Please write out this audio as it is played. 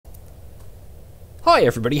Hi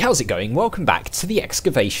everybody, how's it going? Welcome back to the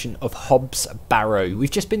excavation of Hob's Barrow.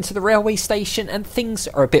 We've just been to the railway station and things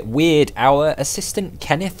are a bit weird. Our assistant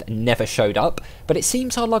Kenneth never showed up, but it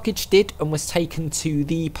seems our luggage did and was taken to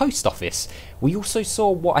the post office. We also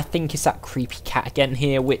saw what I think is that creepy cat again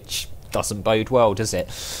here, which doesn't bode well, does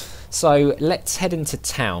it? So let's head into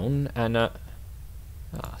town and...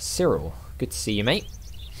 Cyril, good to see you, mate.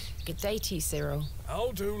 Good day to you, Cyril.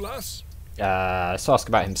 I'll do, lass. Let's ask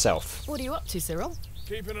about himself. What are you up to, Cyril?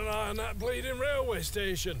 Keeping an eye on that bleeding railway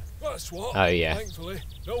station. That's what. Oh, yeah. Thankfully,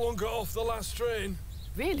 no one got off the last train.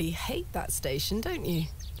 Really hate that station, don't you?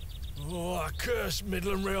 Oh, I curse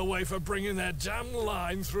Midland Railway for bringing their damn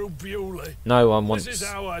line through Bewlay. No one wants... This is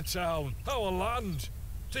our town, our land.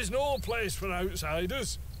 'Tis no place for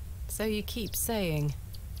outsiders. So you keep saying.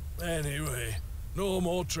 Anyway, no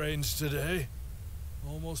more trains today.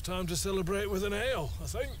 Almost time to celebrate with an ale, I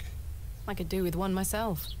think. I could do with one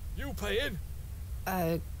myself. You paying?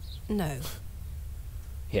 No.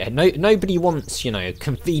 Yeah, nobody wants, you know,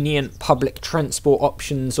 convenient public transport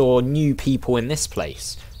options or new people in this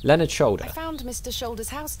place. Leonard Shoulder. I found Mr. Shoulder's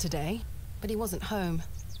house today, but he wasn't home.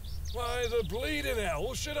 Why the bleeding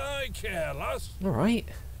hell should I care, lass? Alright.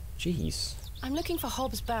 Jeez. I'm looking for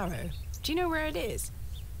Hob's Barrow. Do you know where it is?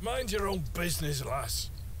 Mind your own business,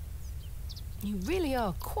 lass. You really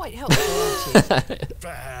are quite helpful, aren't you?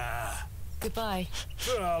 Bah. Goodbye.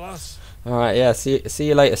 Ta-ra, lass. Alright, yeah, see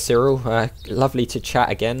you later, Cyril. Lovely to chat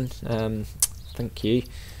again. Thank you.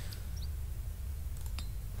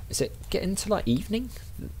 Is it getting to, like, evening?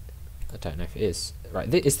 I don't know if it is.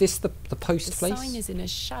 Right, is this the post place? The sign is in a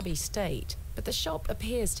shabby state, but the shop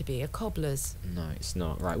appears to be a cobbler's. No, it's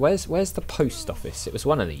not. Right, where's the post office? It was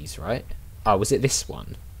one of these, right? Oh, was it this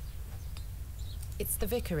one? It's the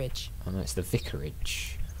vicarage. Oh, no, it's the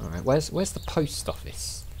vicarage. Alright, where's the post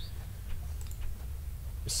office?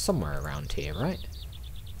 It's somewhere around here, right?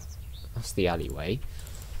 That's the alleyway.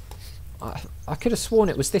 I could have sworn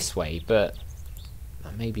it was this way, but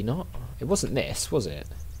maybe not. It wasn't this, was it?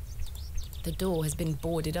 The door has been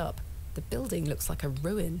boarded up. The building looks like a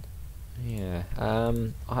ruin. Yeah.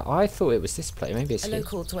 I thought it was this place. Maybe it's a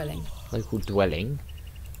local dwelling. Local dwelling.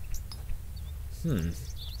 I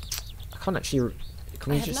can't actually.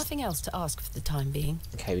 Can we I have nothing else to ask for the time being.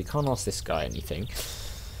 Okay, we can't ask this guy anything.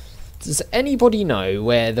 Does anybody know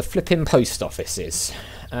where the flipping post office is?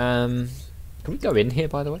 Can we go in here,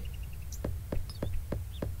 by the way?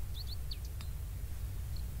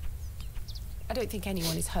 I don't think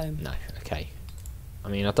anyone is home. No, okay. I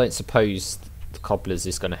mean, I don't suppose the cobblers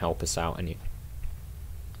is going to help us out any.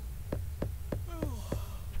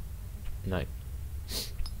 No.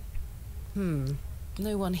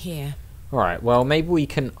 No one here. Alright, well, maybe we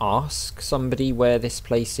can ask somebody where this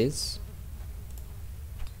place is.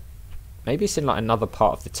 Maybe it's in, like, another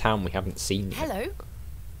part of the town we haven't seen yet. Hello?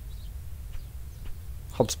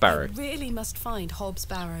 Hob's Barrow. I really must find Hob's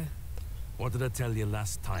Barrow. What did I tell you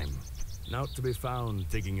last time? Not to be found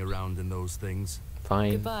digging around in those things.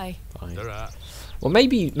 Fine. Goodbye. Fine. Ta-ra. Well,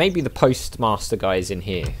 maybe the Postmaster guy is in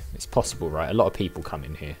here. It's possible, right? A lot of people come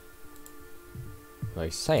in here.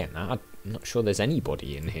 Well, saying that, I'm not sure there's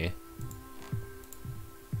anybody in here.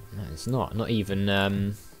 No, it's not. Not even, I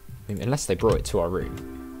mean, unless they brought it to our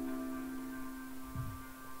room.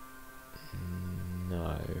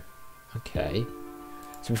 No. Okay.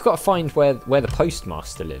 So we've got to find where the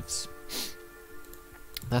Postmaster lives.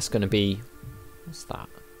 That's going to be... What's that?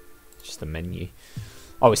 Just a menu.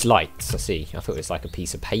 Oh, it's lights, I see. I thought it was like a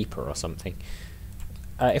piece of paper or something.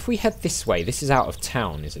 If we head this way, this is out of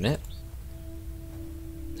town, isn't it?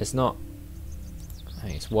 There's not...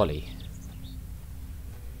 Hey, it's Wally.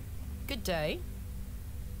 Good day.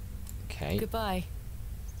 Okay. Goodbye.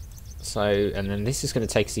 So, and then this is going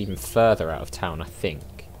to take us even further out of town, I think.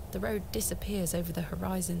 The road disappears over the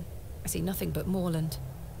horizon. I see nothing but moorland.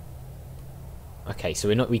 Okay, so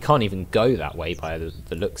we can't even go that way by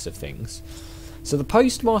the looks of things. So the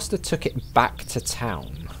Postmaster took it back to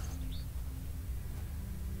town.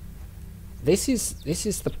 This is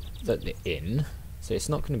the inn, so it's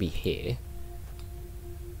not going to be here.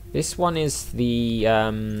 This one is the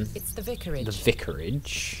It's the vicarage. The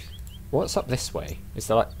vicarage. What's up this way? Is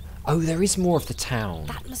there like... Oh, there is more of the town.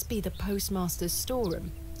 That must be the Postmaster's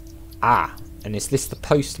storeroom. Ah, and is this the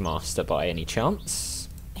Postmaster by any chance?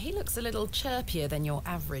 He looks a little chirpier than your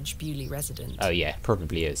average Bewlay resident. Oh yeah,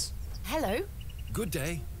 probably is. Hello. Good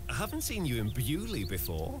day. I haven't seen you in Bewlay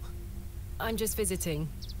before. I'm just visiting.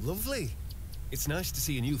 Lovely. It's nice to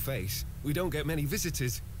see a new face. We don't get many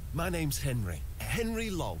visitors. My name's Henry.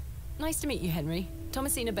 Henry Long. Nice to meet you, Henry.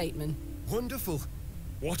 Thomasina Bateman. Wonderful.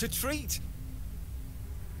 What a treat.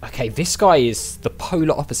 Okay, this guy is the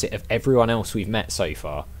polar opposite of everyone else we've met so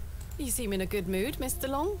far. You seem in a good mood, Mr.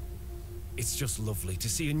 Long. It's just lovely to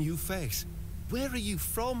see a new face. Where are you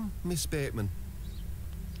from, Miss Bateman?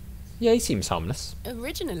 Yeah, he seems harmless.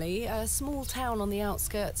 Originally, a small town on the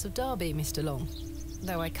outskirts of Derby, Mr. Long.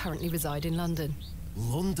 Though I currently reside in London.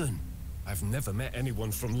 London? I've never met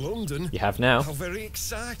anyone from London. You have now. How very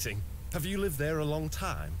exciting. Have you lived there a long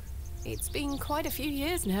time? It's been quite a few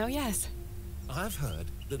years now, yes. I've heard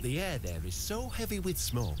that the air there is so heavy with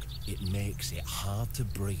smoke, it makes it hard to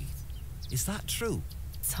breathe. Is that true?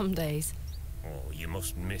 Some days. Oh, you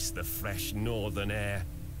must miss the fresh northern air.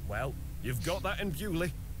 Well, you've got that in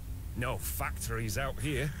Bewlay. No factories out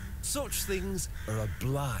here. Such things are a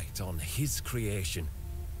blight on his creation.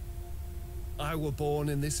 I were born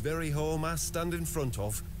in this very home I stand in front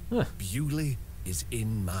of. Huh. Bewlay is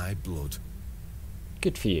in my blood.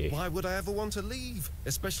 Good for you. Why would I ever want to leave?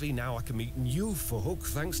 Especially now I can meet new folk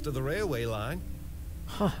thanks to the railway line.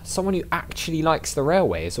 Huh, someone who actually likes the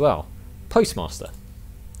railway as well. Postmaster.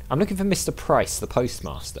 I'm looking for Mr. Price, the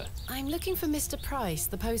postmaster. I'm looking for Mr. Price,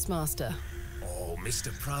 the postmaster. Oh,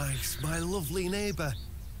 Mr. Price, my lovely neighbour.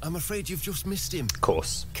 I'm afraid you've just missed him. Of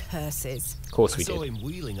course. Curses. Of course we I saw did. him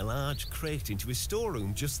wheeling a large crate into his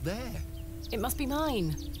storeroom just there. It must be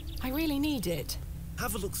mine. I really need it.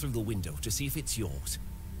 Have a look through the window to see if it's yours.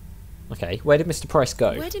 Okay, where did Mr. Price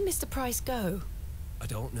go? Where did Mr. Price go? I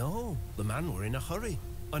don't know. The man were in a hurry.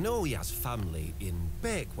 I know he has family in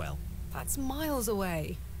Bakewell. That's miles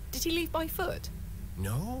away. Did he leave by foot?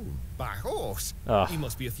 No, by horse. Ah. He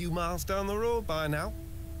must be a few miles down the road by now.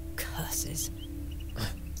 Curses.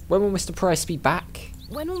 When will Mr. Price be back?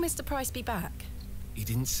 When will Mr. Price be back? He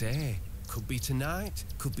didn't say. Could be tonight,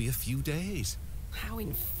 could be a few days. How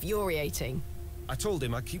infuriating. I told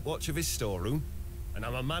him I'd keep watch of his storeroom, and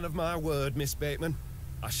I'm a man of my word, Miss Bateman.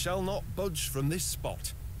 I shall not budge from this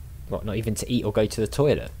spot. What, not even to eat or go to the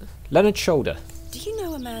toilet? Leonard Shoulder. Do you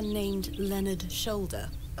know a man named Leonard Shoulder?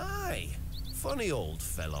 Aye, funny old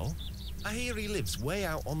fellow. I hear he lives way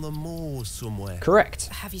out on the moors somewhere. Correct.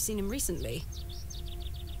 Have you seen him recently?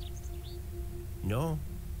 No,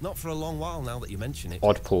 not for a long while now that you mention it.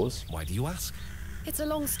 Odd pause. Why do you ask? It's a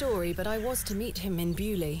long story, but I was to meet him in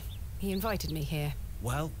Bewlay. He invited me here.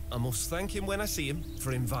 Well, I must thank him when I see him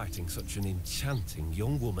for inviting such an enchanting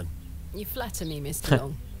young woman. You flatter me, Mr.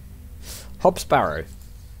 Long. Hob's Barrow.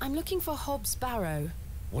 I'm looking for Hob's Barrow.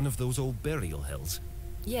 One of those old burial hills.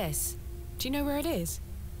 Yes. Do you know where it is?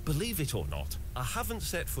 Believe it or not, I haven't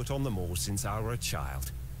set foot on the moors since I were a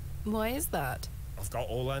child. Why is that? I've got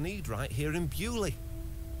all I need right here in Bewlay.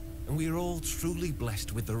 And we're all truly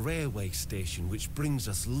blessed with the railway station, which brings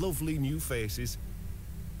us lovely new faces.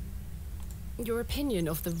 Your opinion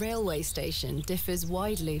of the railway station differs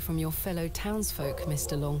widely from your fellow townsfolk,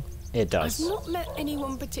 Mr. Long. It does. I've not met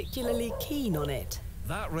anyone particularly keen on it.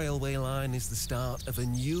 That railway line is the start of a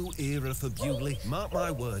new era for Bewlay. Mark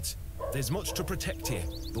my words. There's much to protect here,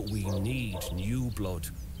 but we need new blood.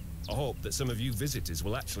 I hope that some of you visitors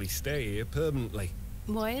will actually stay here permanently.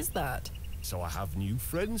 Why is that? So I have new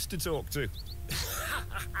friends to talk to.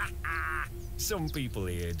 Some people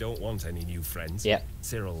here don't want any new friends. Yep.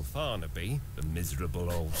 Cyril Farnaby, the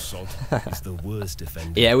miserable old sod, is the worst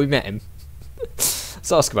offender. Yeah, we met him.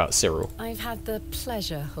 Let's ask about Cyril. I've had the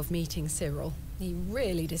pleasure of meeting Cyril. He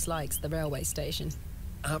really dislikes the railway station.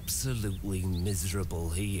 Absolutely miserable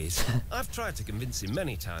he is. I've tried to convince him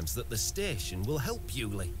many times that the station will help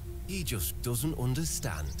Bewlay. He just doesn't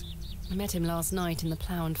understand. I met him last night in the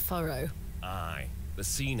Plough and Furrow. Aye, the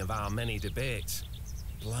scene of our many debates.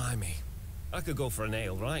 Blimey. I could go for an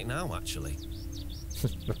ale right now, actually.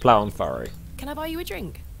 The Plough and Furrow. Can I buy you a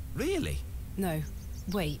drink? Really? No.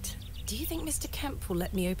 Wait. Do you think Mr. Kemp will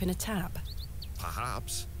let me open a tab?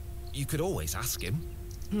 Perhaps. You could always ask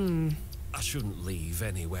him. I shouldn't leave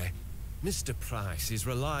anyway. Mr. Price is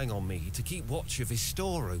relying on me to keep watch of his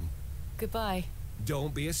storeroom. Goodbye.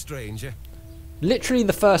 Don't be a stranger. Literally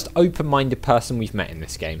the first open-minded person we've met in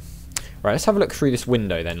this game. Right, let's have a look through this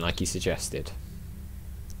window then, like he suggested.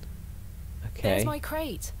 Okay. There's my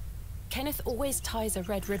crate. Kenneth always ties a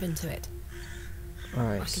red ribbon to it.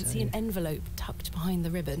 Alright, I can see an envelope tucked behind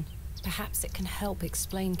the ribbon. Perhaps it can help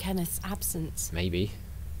explain Kenneth's absence. maybe.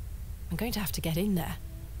 I'm going to have to get in there.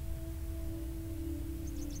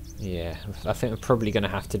 Yeah, I think we're probably going to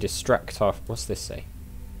have to distract our... What's this say?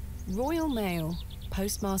 Royal Mail,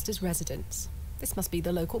 Postmaster's residence. This must be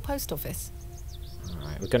the local post office.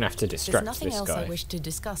 Alright, we're going to have to There's distract nothing this else guy. I wish to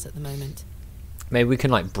discuss at the moment. Maybe we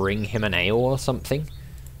can, like, bring him an ale or something?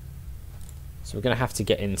 So we're going to have to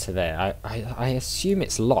get into there. I assume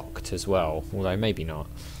it's locked as well, although maybe not.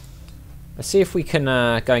 Let's see if we can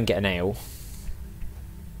go and get an ale.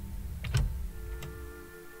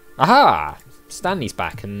 Aha! Stanley's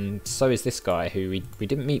back, and so is this guy who we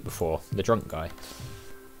didn't meet before, the drunk guy.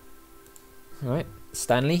 Alright,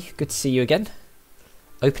 Stanley, good to see you again.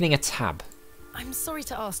 Opening a tab. I'm sorry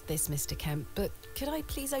to ask this, Mr. Kemp, but could I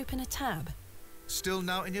please open a tab? Still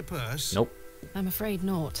not in your purse? Nope. I'm afraid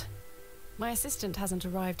not. My assistant hasn't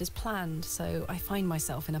arrived as planned, so I find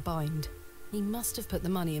myself in a bind. He must have put the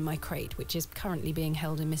money in my crate, which is currently being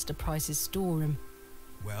held in Mr. Price's storeroom.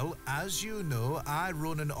 Well, as you know, I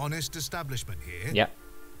run an honest establishment here. Yep.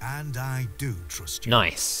 And I do trust you.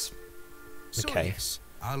 Nice. So Okay. yes,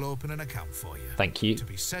 I'll open an account for you. Thank you. To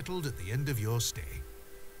be settled at the end of your stay.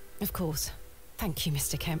 Of course. Thank you,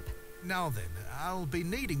 Mr. Kemp. Now then, I'll be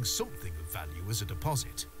needing something of value as a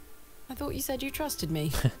deposit. I thought you said you trusted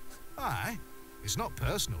me. Aye, it's not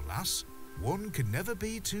personal, lass. One can never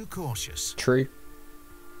be too cautious. True.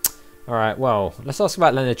 Alright, well, let's ask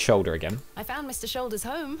about Leonard's shoulder again. I found Mr. Shoulder's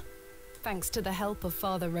home, thanks to the help of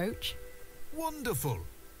Father Roach. Wonderful.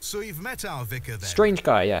 So you've met our vicar then? Strange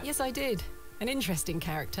guy, yeah. Yes, I did. An interesting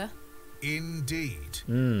character. Indeed.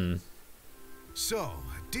 Hmm. So,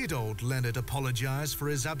 did old Leonard apologise for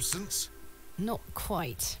his absence? Not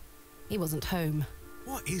quite. He wasn't home.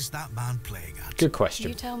 What is that man playing at? Good question.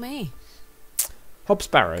 You tell me. Hobbs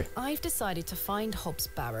Barrow. I've decided to find Hobbs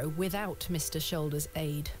Barrow without Mr. Shoulder's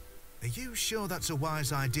aid. Are you sure that's a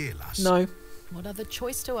wise idea, lass? No. What other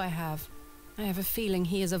choice do I have? I have a feeling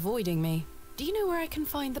he is avoiding me. Do you know where I can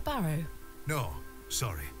find the barrow? No,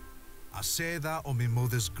 sorry. I say that on my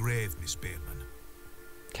mother's grave, Miss Bateman.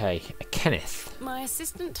 Okay, Kenneth. My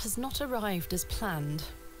assistant has not arrived as planned.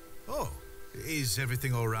 Oh, is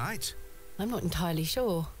everything all right? I'm not entirely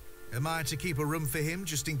sure. Am I to keep a room for him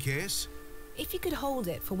just in case? If you could hold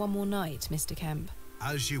it for one more night, Mr. Kemp.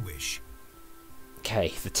 As you wish.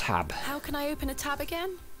 Okay, the tab. How can I open a tab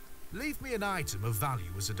again? Leave me an item of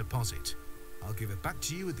value as a deposit. I'll give it back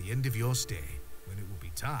to you at the end of your stay, when it will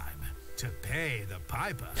be time to pay the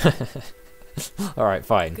piper. Alright,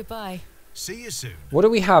 fine. Goodbye. See you soon. What do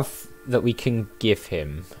we have that we can give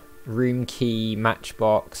him? Room key,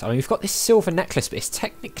 matchbox. I mean, we've got this silver necklace, but it's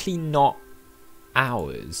technically not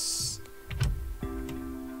ours.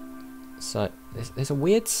 So, there's a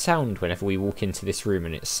weird sound whenever we walk into this room,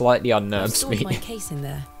 and it slightly I've unnerves stored me. my case in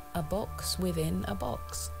there. A box within a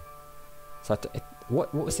box. So,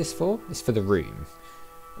 what was this for? It's for the room.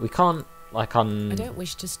 We can't, like, I don't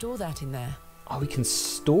wish to store that in there. Oh, we can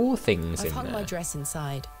store things I've in hung there. my dress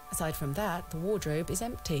inside. Aside from that, the wardrobe is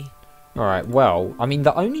empty. Alright, well, I mean,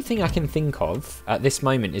 the only thing I can think of at this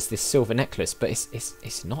moment is this silver necklace, but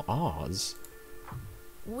it's not ours.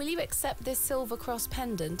 Will you accept this silver cross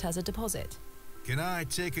pendant as a deposit? Can I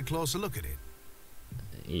take a closer look at it?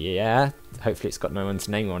 Yeah, hopefully it's got no one's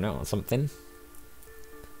name on it or something.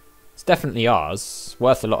 It's definitely ours.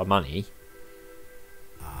 Worth a lot of money.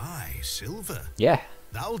 Aye, silver. Yeah.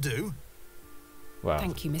 That'll do. Well,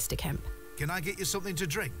 Thank you, Mr. Kemp. Can I get you something to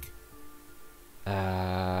drink?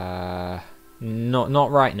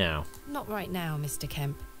 not right now. Not right now, Mr.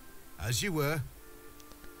 Kemp. As you were.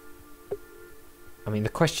 I mean, the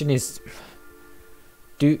question is,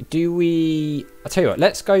 do we? I'll tell you what.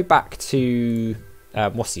 Let's go back to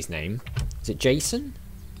what's his name? Is it Jason?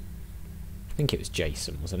 I think it was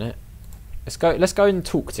Jason, wasn't it? Let's go and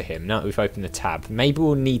talk to him now that we've opened the tab. Maybe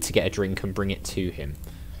we'll need to get a drink and bring it to him.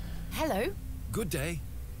 Hello. Good day.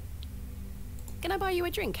 Can I buy you a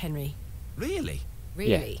drink, Henry? Really?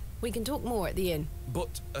 Really? We can talk more at the inn.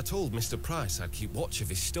 But I told Mr. Price I'd keep watch of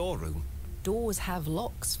his storeroom. Doors have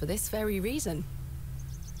locks for this very reason.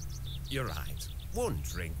 You're right. One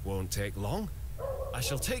drink won't take long. I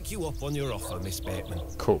shall take you up on your offer, Miss Bateman.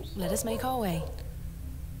 Cool. Let us make our way.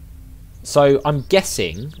 So I'm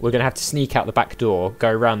guessing we're gonna have to sneak out the back door, go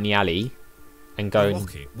around the alley, and go The and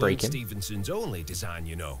rocket break weren't him. Stevenson's only design,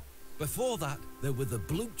 you know. Before that, there were the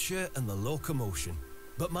Blucher and the Locomotion.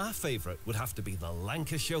 But my favourite would have to be the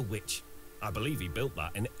Lancashire Witch. I believe he built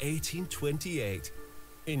that in 1828.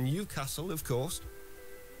 In Newcastle, of course.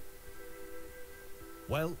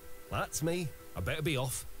 Well, that's me. I better be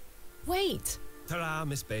off. Wait! Ta-ra,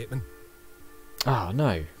 Miss Bateman. Oh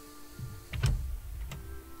no.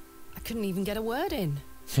 I couldn't even get a word in.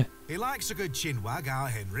 He likes a good chinwag, our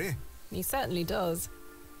Henry. He certainly does.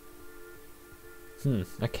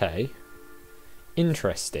 Okay.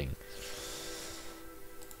 Interesting.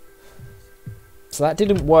 So that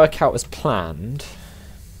didn't work out as planned.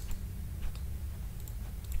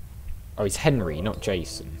 Oh, he's Henry, not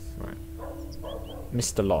Jason. Right.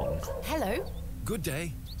 Mr. Long. Hello? Good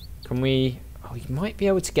day. Can we... Oh, we might be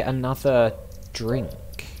able to get another drink.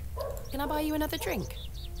 Can I buy you another drink?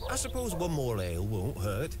 I suppose one more ale won't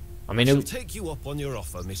hurt. I mean, I shall take you up on your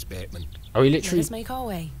offer, Miss Bateman. are we Let literally... us make our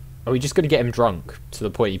way. Are we just going to get him drunk to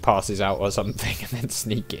the point he passes out or something and then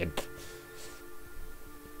sneak in?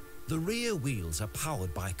 The rear wheels are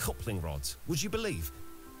powered by coupling rods. Would you believe?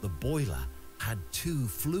 The boiler had 2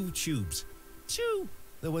 flue tubes. 2!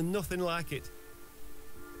 There were nothing like it.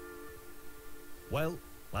 Well,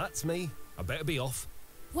 that's me. I better be off.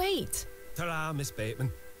 Wait! Ta-ra, Miss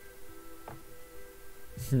Bateman.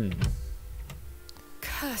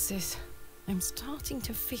 Curses. I'm starting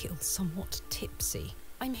to feel somewhat tipsy.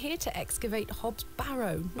 I'm here to excavate Hob's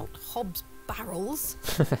barrow, not Hob's barrels.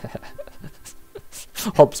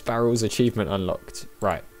 Hob's barrels achievement unlocked.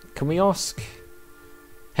 Right. Can we ask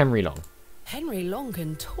Henry Long? Henry Long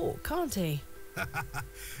can talk, can't he?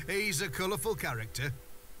 He's a colourful character.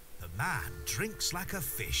 The man drinks like a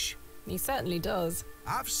fish. He certainly does.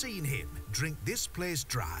 I've seen him drink this place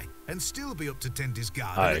dry and still be up to tend his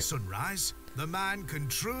garden at sunrise. The man can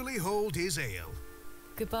truly hold his ale.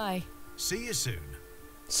 Goodbye. See you soon.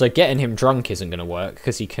 So getting him drunk isn't going to work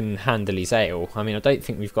because he can handle his ale. I mean, I don't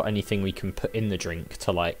think we've got anything we can put in the drink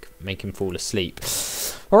to, like, make him fall asleep.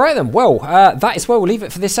 All right, then. Well, that is where we'll leave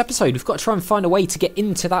it for this episode. We've got to try and find a way to get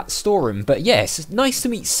into that storeroom. But, yes, it's nice to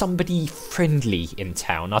meet somebody friendly in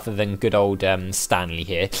town other than good old Stanley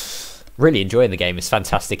here. Really enjoying the game. It's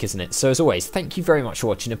fantastic, isn't it? So as always, thank you very much for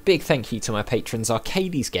watching. A big thank you to my patrons,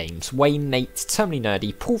 Arcades Games, Wayne, Nate, Terminally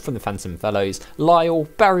Nerdy, Paul from the Phantom Fellows, Lyle,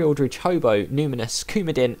 Barry Aldridge, Hobo, Numinous,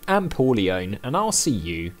 Kumadin and Paulione. And I'll see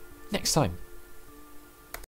you next time.